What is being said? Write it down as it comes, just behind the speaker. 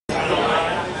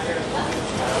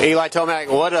Eli Tomac,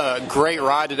 what a great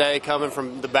ride today coming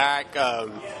from the back.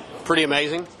 Pretty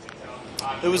amazing.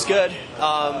 It was good.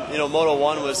 Moto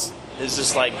 1 is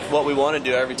just like what we want to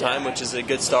do every time, which is a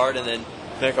good start and then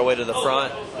make our way to the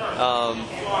front.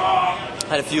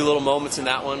 Had a few little moments in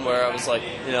that one where I was like,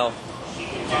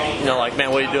 like,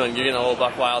 man, what are you doing? You're getting a little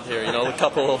buck wild here. A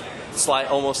couple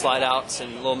almost slide outs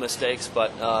and little mistakes, but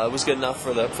it was good enough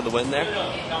for the win there.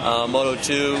 Moto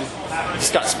 2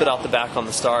 just got spit out the back on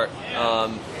the start.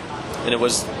 And it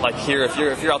was like here, if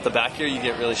you're out the back here, you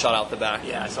get really shot out the back.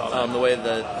 Yeah, I saw that. The way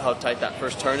how tight that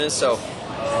first turn is. So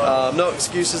no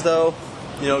excuses though.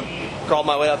 Crawled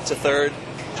my way up to third.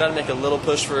 Tried to make a little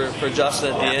push for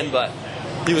Justin at the end, but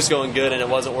he was going good, and it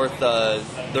wasn't worth the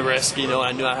risk.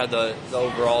 I knew I had the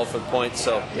overall for the points.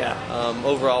 So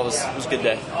overall it was a good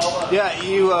day. Yeah,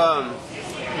 you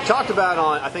talked about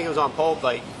I think it was on Pulp,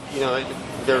 like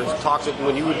there was talks of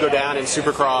when you would go down in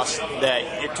Supercross that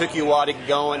it took you a while to get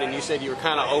going, and you said you were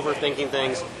kind of overthinking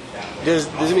things. Does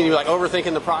it mean you're like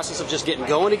overthinking the process of just getting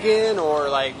going again, or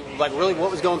like really what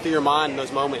was going through your mind in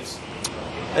those moments?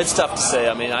 It's tough to say.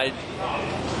 I mean,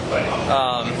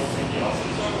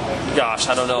 gosh,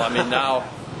 I don't know. I mean, now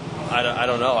I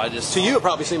don't know. To you it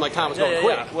probably seemed like time was going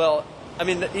quick. Yeah. Well, I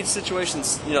mean, each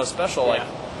situation's special. Like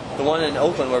the one in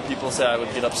Oakland where people say I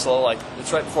would get up slow, like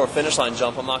it's right before a finish line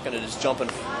jump. I'm not going to just jump and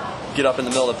get up in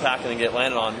the middle of the pack and then get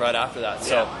landed on right after that.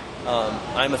 So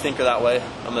I'm a thinker that way.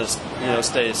 I'm going to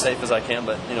stay as safe as I can,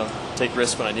 but take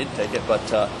risks when I need to take it. But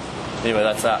anyway,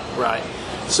 that's that. Right.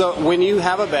 So when you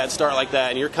have a bad start like that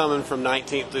and you're coming from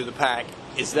 19th through the pack,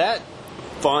 is that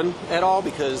fun at all?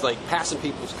 Because like passing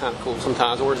people is kind of cool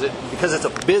sometimes, or is it because it's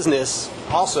a business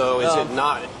also? Is it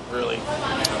not really?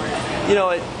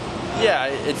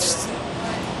 It's.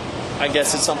 I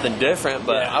guess it's something different,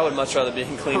 but I would much rather be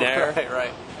in clean air.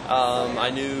 Right.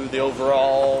 I knew the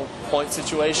overall point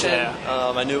situation. Yeah.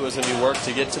 I knew it was going to be work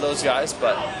to get to those guys,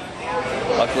 but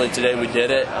luckily today we did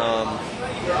it.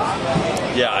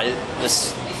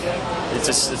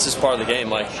 It's just part of the game.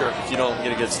 Like, if you don't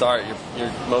get a good start,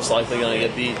 you're most likely going to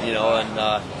get beat. And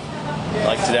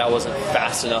like today, I wasn't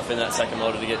fast enough in that second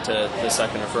moto to get to the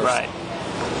second or first. Right.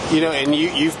 And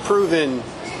you've proven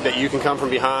that you can come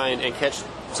from behind and catch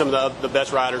some of the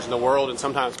best riders in the world, and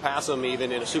sometimes pass them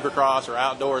even in a Supercross or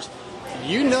outdoors.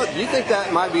 Do you think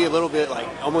that might be a little bit like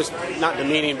almost not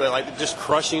demeaning, but like just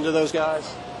crushing to those guys?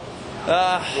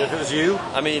 If it was you,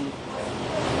 I mean,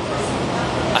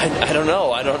 I don't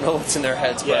know. I don't know what's in their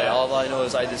heads, but all I know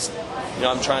is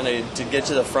I'm trying to get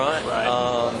to the front. Right.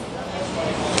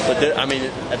 But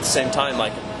at the same time,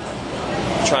 like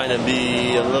trying to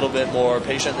be a little bit more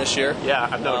patient this year. Yeah,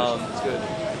 I've noticed. It's good.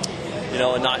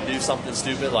 And not do something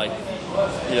stupid like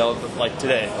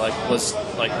today.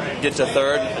 Get to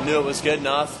third. I knew it was good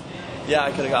enough. Yeah,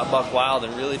 I could have got buck wild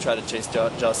and really tried to chase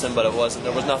Justin, but it wasn't.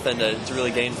 There was nothing to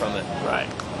really gain from it. Right.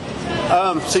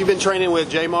 So you've been training with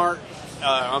J Mart.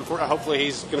 Hopefully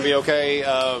he's going to be okay.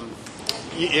 And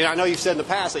I know you've said in the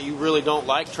past that you really don't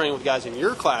like training with guys in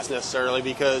your class necessarily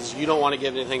because you don't want to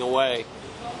give anything away.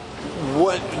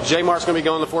 J Mart's going to be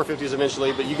going to the 450s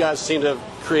eventually, but you guys seem to have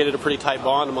created a pretty tight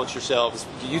bond amongst yourselves.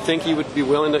 Do you think you would be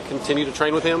willing to continue to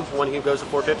train with him when he goes to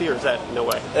 450, or is that no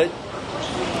way?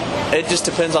 It just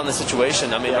depends on the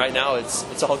situation. I mean, right now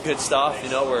it's all good stuff. We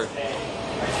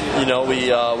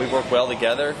work well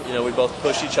together. We both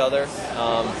push each other.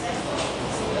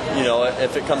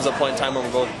 If it comes a point in time where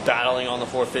we're both battling on the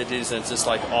 450s and it's just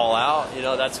like all out,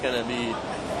 that's going to be.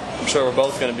 I'm sure we're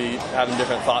both going to be having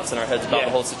different thoughts in our heads about the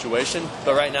whole situation.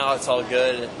 But right now it's all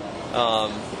good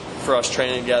for us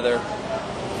training together.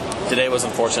 Today was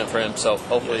unfortunate for him, so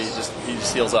hopefully he just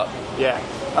heals up. Yeah.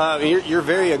 You're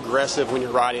very aggressive when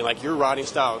you're riding. Like your riding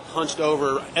style, hunched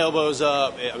over, elbows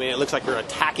up. I mean, it looks like you're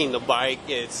attacking the bike.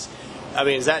 Is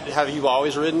that how you've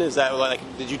always ridden? Is that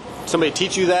did somebody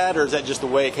teach you that, or is that just the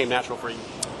way it came natural for you?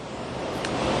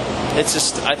 It's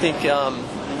just, I think,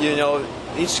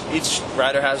 each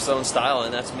rider has his own style,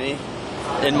 and that's me.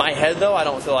 In my head, though, I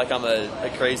don't feel like I'm a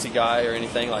crazy guy or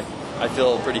anything. Like, I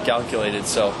feel pretty calculated,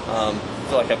 so I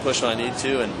feel like I push when I need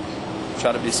to and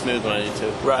try to be smooth when I need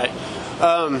to. Right.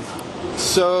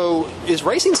 So is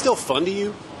racing still fun to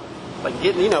you? Like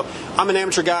I'm an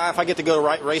amateur guy. If I get to go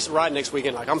ride next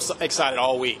weekend, like I'm so excited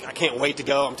all week. I can't wait to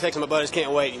go. I'm texting my buddies,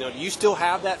 can't wait. Do you still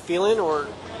have that feeling, or?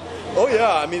 Oh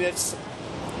yeah. I mean, it's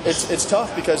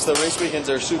tough because the race weekends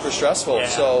are super stressful. Yeah,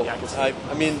 so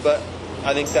but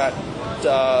I think that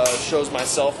shows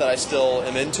myself that I still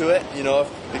am into it.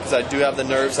 Because I do have the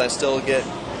nerves. I still get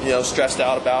stressed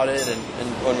out about it and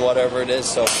whatever it is.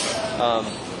 So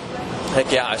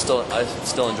heck yeah, I still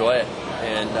enjoy it,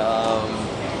 and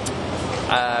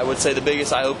I would say the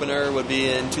biggest eye opener would be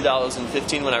in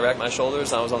 2015 when I wrecked my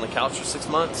shoulders. I was on the couch for 6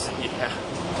 months. Yeah.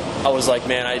 I was like,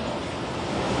 man, I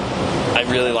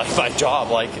really like my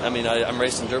job. Like, I mean, I'm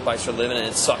racing dirt bikes for a living, and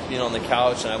it sucked being on the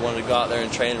couch. And I wanted to go out there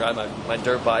and train and ride my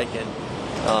dirt bike, and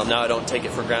now I don't take it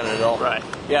for granted at all. Right.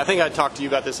 Yeah, I think I talked to you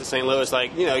about this at St. Louis.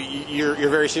 Like, you know, you're a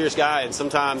very serious guy, and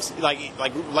sometimes like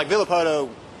Villopoto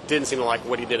didn't seem to like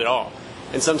what he did at all.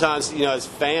 And sometimes, you know, as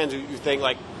fans, you think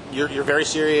like you're very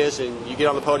serious, and you get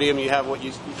on the podium, and you have what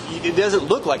it doesn't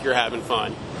look like you're having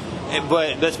fun.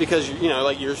 But that's because, you know,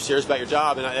 like, you're serious about your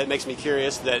job, and it makes me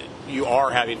curious that you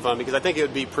are having fun, because I think it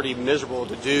would be pretty miserable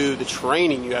to do the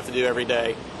training you have to do every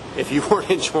day if you weren't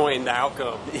enjoying the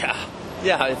outcome. Yeah.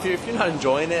 If you're not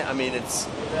enjoying it, I mean,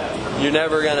 you're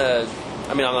never gonna.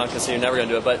 I mean, I'm not gonna say you're never gonna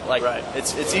do it, but like, right.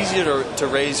 It's easier to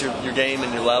raise your game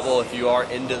and your level if you are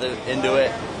into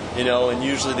it, you know. And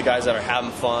usually the guys that are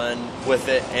having fun with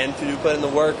it and who put in the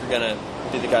work are gonna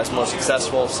be the guys most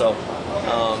successful. So.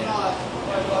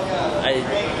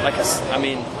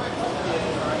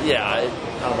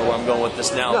 I don't know where I'm going with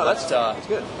this now. No, that's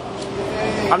good.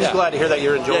 I'm just glad to hear that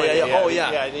you're enjoying it. Oh,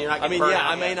 yeah. You're not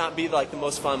I may not be like the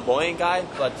most flamboyant guy,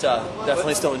 but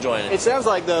definitely still enjoying it. It sounds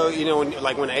like, though, you know, when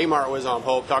Amart was on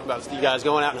Pulp, talking about you guys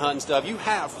going out and hunting stuff, you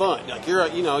have fun. Like,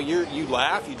 you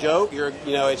laugh, you joke.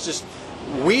 It's just,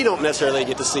 we don't necessarily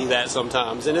get to see that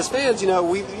sometimes. And as fans, you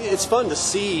know, it's fun to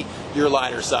see your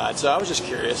lighter side. So I was just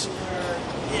curious.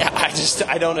 Yeah,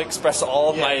 I don't express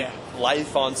all of my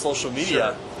life on social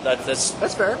media. Sure.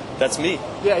 That's fair. That's me.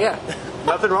 Yeah.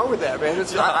 Nothing wrong with that, man.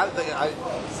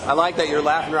 I like that you're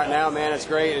laughing right now, man. It's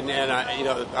great, and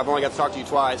I've only got to talk to you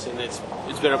twice, and it's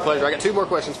been a pleasure. I got 2 more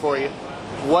questions for you.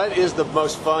 What is the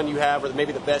most fun you have, or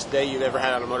maybe the best day you've ever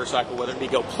had on a motorcycle? Whether it be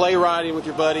go play riding with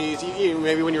your buddies,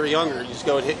 maybe when you were younger, you just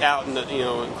go out in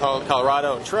in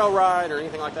Colorado and trail ride or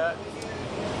anything like that.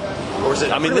 Or is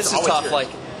it? I mean, this is tough. Yours? Like,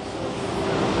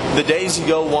 the days you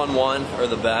go 1-1 are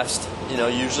the best. You know,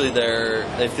 usually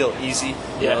they feel easy.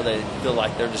 You know, they feel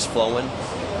like they're just flowing.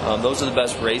 Those are the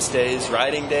best race days.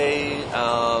 Riding day,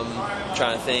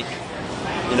 trying to think.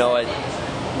 You know,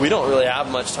 we don't really have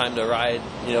much time to ride,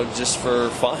 you know, just for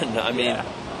fun. I mean,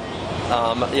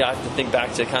 I have to think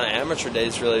back to kind of amateur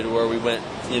days, really, to where we went,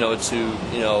 to,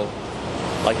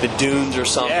 like the dunes or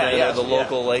something, or the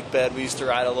local lake bed. We used to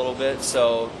ride a little bit,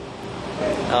 so...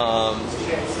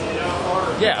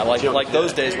 like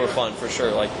those days were fun for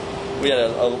sure. Like, we had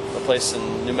a place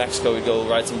in New Mexico, we'd go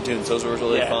ride some dunes. Those were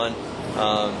really fun.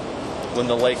 When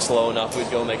the lake's low enough,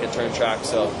 we'd go make a turn track.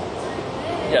 So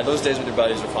yeah, those days with your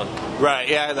buddies are fun. Right.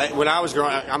 Yeah. When I was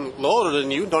growing up, I'm a little older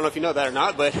than you. Don't know if you know that or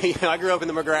not, but I grew up in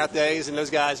the McGrath days, and those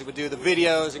guys would do the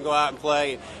videos and go out and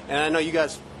play. And I know you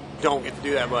guys don't get to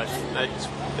do that much.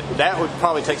 That would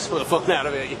probably take some of the fun out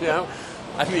of it, you know.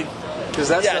 I mean, because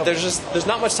there's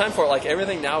not much time for it. Like,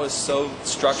 everything now is so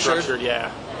structured. Yeah.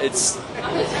 It's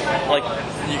like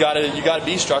you gotta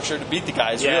be structured to beat the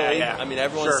guys. Yeah, really. yeah. I mean,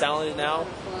 everyone's talented now.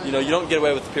 You know, you don't get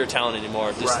away with pure talent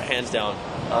anymore. Just hands down.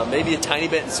 Maybe a tiny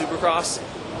bit in Supercross,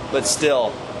 but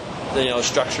still,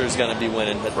 structure is going to be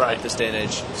winning at this day and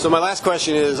age. So my last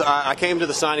question is: I came to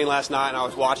the signing last night, and I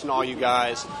was watching all you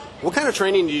guys. What kind of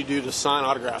training do you do to sign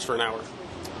autographs for an hour?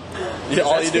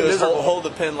 All you do is hold the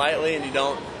pen lightly, and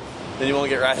then you won't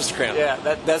get writer's cramp. Yeah,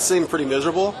 that seemed pretty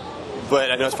miserable,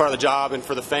 but I know it's part of the job, and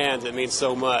for the fans, it means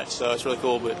so much. So it's really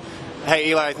cool. But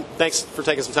hey, Eli, thanks for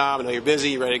taking some time. I know you're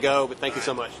busy, you're ready to go, but thank you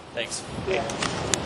so much. Thanks. Yeah.